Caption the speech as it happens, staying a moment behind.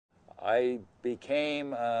I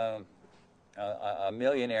became a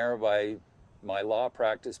millionaire by my law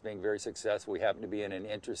practice being very successful. We happened to be in an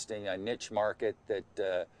interesting niche market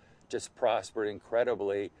that just prospered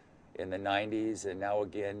incredibly in the 90s, and now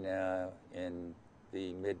again in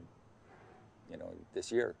the mid,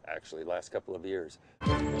 this year, actually, last couple of years.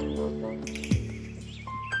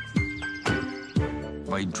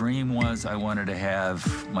 My dream was I wanted to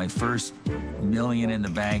have my first million in the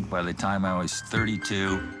bank by the time I was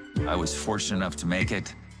 32. I was fortunate enough to make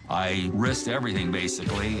it. I risked everything,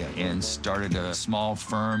 basically, and started a small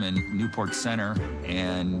firm in Newport Center,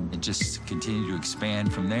 and it just continued to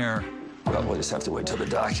expand from there. Well, we'll just have to wait till the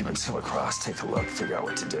documents come across, take a look, figure out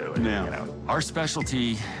what to do. And, Our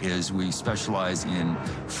specialty is we specialize in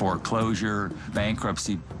foreclosure,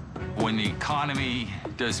 bankruptcy. When the economy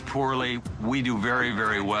does poorly, we do very,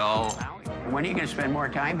 very well. When are you going to spend more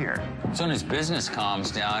time here? As soon as business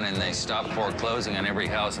calms down and they stop foreclosing on every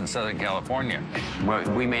house in Southern California. Well,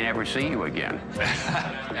 we may never see you again.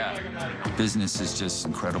 Yeah. Business is just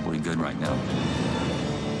incredibly good right now.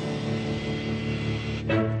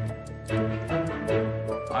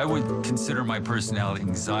 I would consider my personality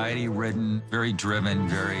anxiety-ridden, very driven,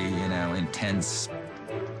 very, intense.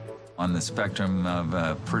 On the spectrum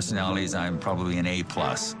of personalities, I'm probably an A+.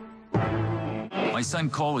 My son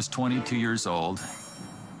Cole is 22 years old.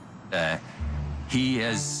 He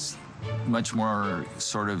is much more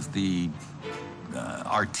sort of the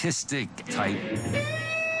artistic type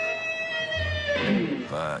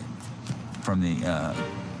from the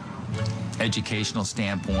educational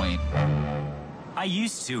standpoint. I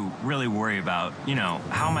used to really worry about,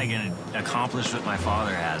 how am I going to accomplish what my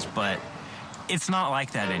father has, but it's not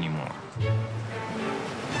like that anymore.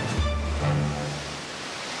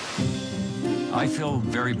 I feel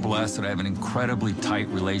very blessed that I have an incredibly tight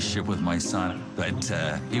relationship with my son, but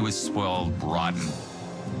he was spoiled rotten.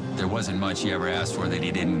 There wasn't much he ever asked for that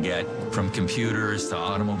he didn't get, from computers to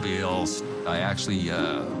automobiles. I actually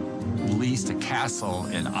leased a castle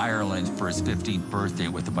in Ireland for his 15th birthday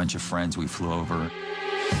with a bunch of friends. We flew over.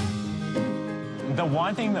 The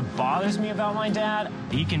one thing that bothers me about my dad,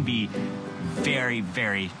 he can be very,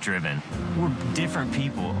 very driven. We're different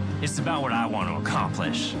people. It's about what I want to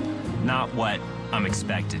accomplish, not what I'm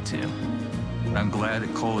expected to. I'm glad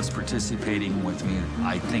that Cole is participating with me.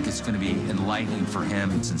 I think it's going to be enlightening for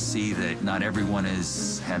him to see that not everyone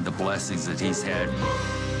has had the blessings that he's had.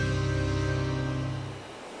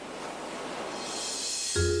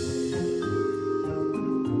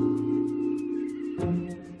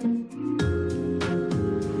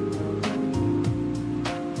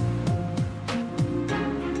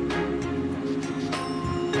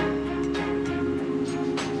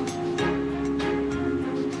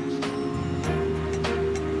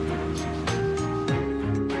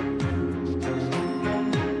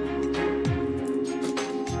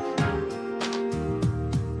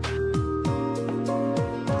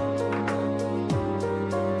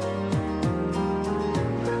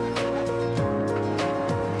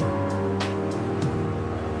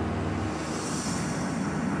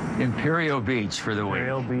 Imperial Beach for the week.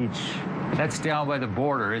 Imperial Beach. That's down by the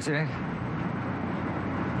border, isn't it?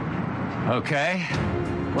 Okay.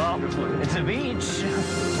 Well, it's a beach.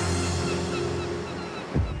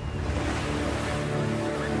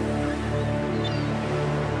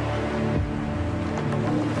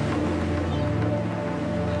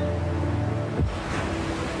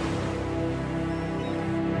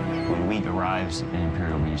 When we arrived in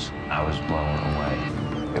Imperial Beach, I was blown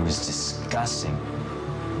away. It was disgusting.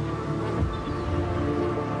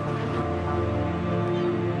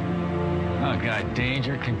 Oh, God,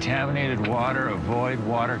 danger, contaminated water, avoid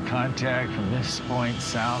water contact from this point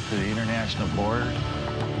south of the international border.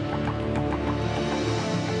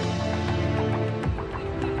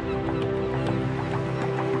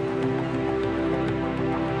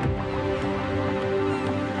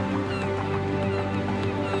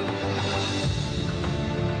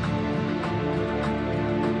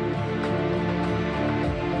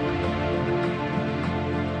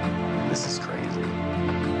 This is crazy.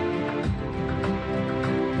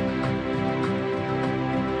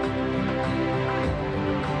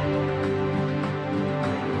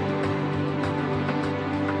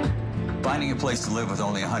 Finding a place to live with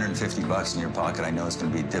only 150 bucks in your pocket, I know it's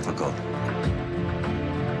going to be difficult.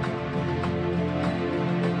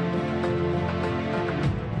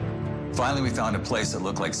 Finally, we found a place that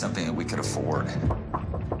looked like something that we could afford.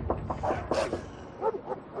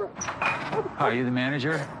 Are you the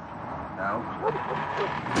manager? No.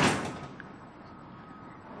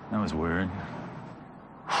 That was weird.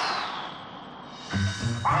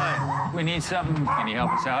 Hi, we need something. Can you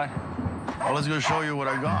help us out? Well, let's go show you what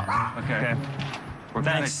I got. Okay. We're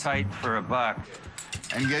kind of Thanks. tight for a buck.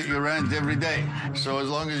 And get your rent every day. So as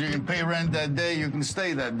long as you can pay rent that day, you can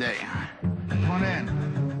stay that day. Come on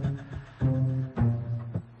in.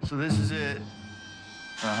 So this is it.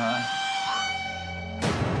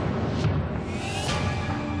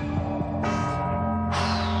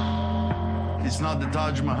 It's not the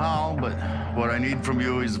Taj Mahal, but what I need from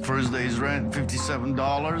you is the first day's rent, $57.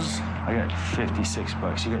 I got 56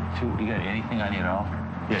 bucks. You got anything I need at all?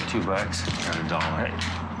 You got $2? I got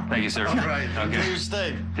 $1. Thank you, sir. All right, Okay. enjoy your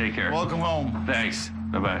stay. Take care. Welcome home. Thanks.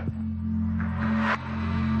 Bye-bye.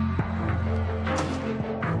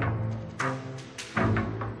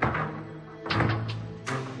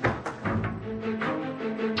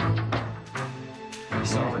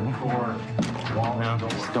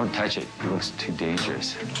 Don't touch it. It looks too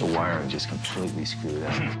dangerous. The wiring just completely screwed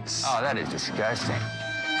up. Oh, that is disgusting.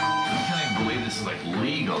 I can't even believe this is like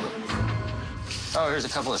legal. Oh, here's a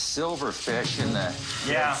couple of silverfish in the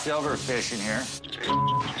silverfish in here.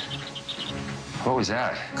 What was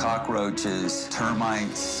that? Cockroaches,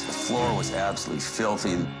 termites. The floor was absolutely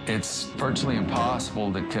filthy. It's virtually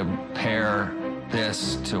impossible to compare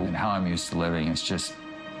this to how I'm used to living. It's just,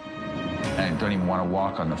 I don't even want to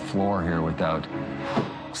walk on the floor here without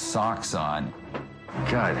socks on.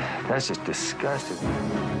 God, that's just disgusting.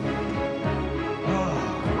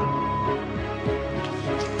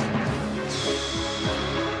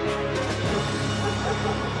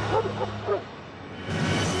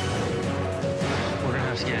 We're gonna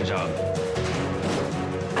have to get a job.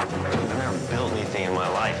 I've never built anything in my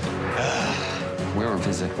life. We were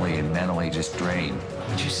physically and mentally just drained.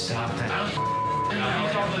 Would you stop that?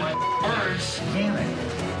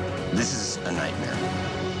 This is a nightmare.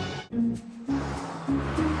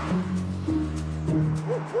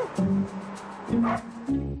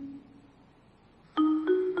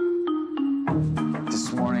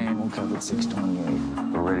 This morning, I woke up at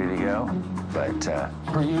 6:28. We're ready to go. But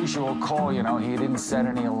per usual, Cole, you know, he didn't set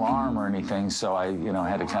any alarm or anything, so I, you know,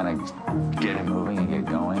 had to kind of get him moving and get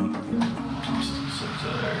going.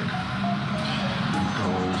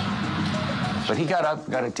 But he got up,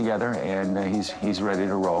 got it together, and he's ready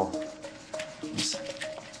to roll.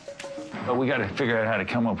 But we got to figure out how to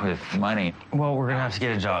come up with money. Well, we're gonna have to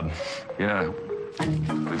get a job. Yeah.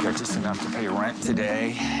 We've got just enough to pay rent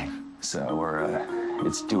today, so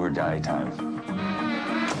it's do or die time.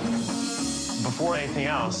 Before anything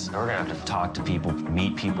else, we're gonna have to talk to people,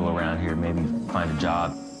 meet people around here, maybe find a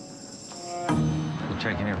job. We'll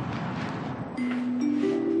check in here.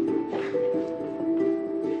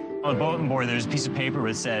 On the bulletin board, there's a piece of paper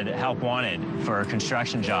that said help wanted for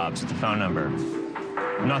construction jobs with the phone number.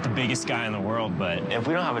 I'm not the biggest guy in the world, but if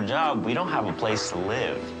we don't have a job, we don't have a place to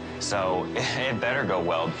live. So it better go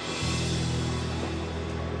well.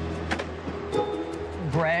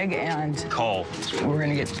 Greg and Cole. we're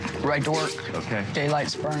gonna get right to work. Okay.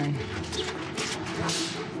 Daylight's burning.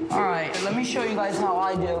 All right, let me show you guys how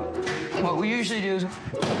I do. What we usually do is,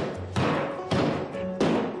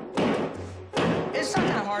 it's not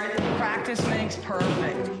that hard. Practice makes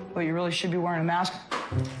perfect. But you really should be wearing a mask.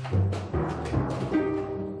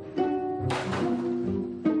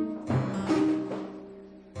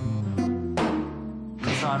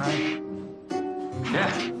 This on, right?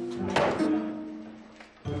 Yeah.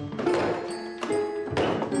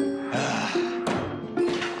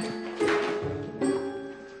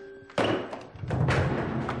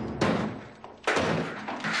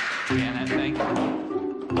 Scan that thing.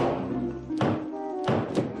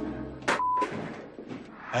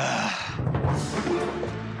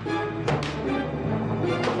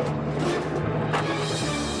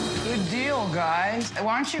 Good deal, guys.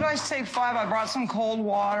 Why don't you guys take 5? I brought some cold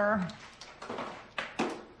water.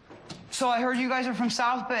 So I heard you guys are from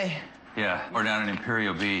South Bay. Yeah, we're down in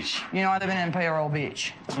Imperial Beach. You know, I live in Imperial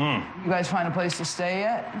Beach. You guys find a place to stay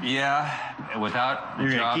yet? Yeah, without the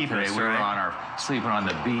You're gonna job keep today, us, we were right? sleeping on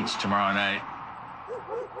the beach tomorrow night.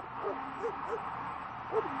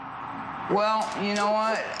 Well, you know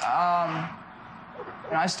what?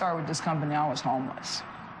 When I started with this company, I was homeless.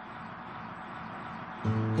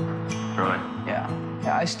 Really? Yeah.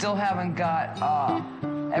 I still haven't got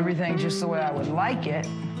everything just the way I would like it,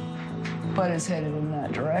 but it's headed in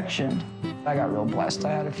that direction. I got real blessed.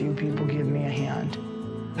 I had a few people give me a hand.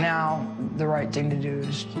 Now, the right thing to do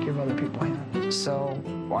is give other people a hand. So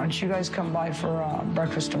why don't you guys come by for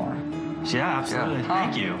breakfast tomorrow? Yeah, absolutely.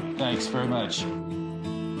 Thank you. Thanks very much.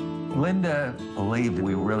 Linda believed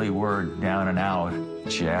we really were down and out.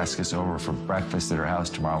 She asked us over for breakfast at her house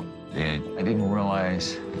tomorrow. And I didn't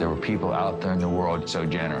realize there were people out there in the world so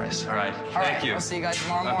generous. All right. All right, I'll see you guys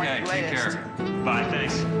tomorrow morning. Okay, take Latest. care. Bye,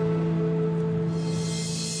 thanks.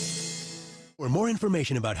 For more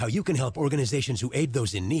information about how you can help organizations who aid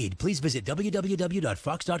those in need, please visit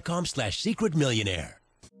www.fox.com/secretmillionaire.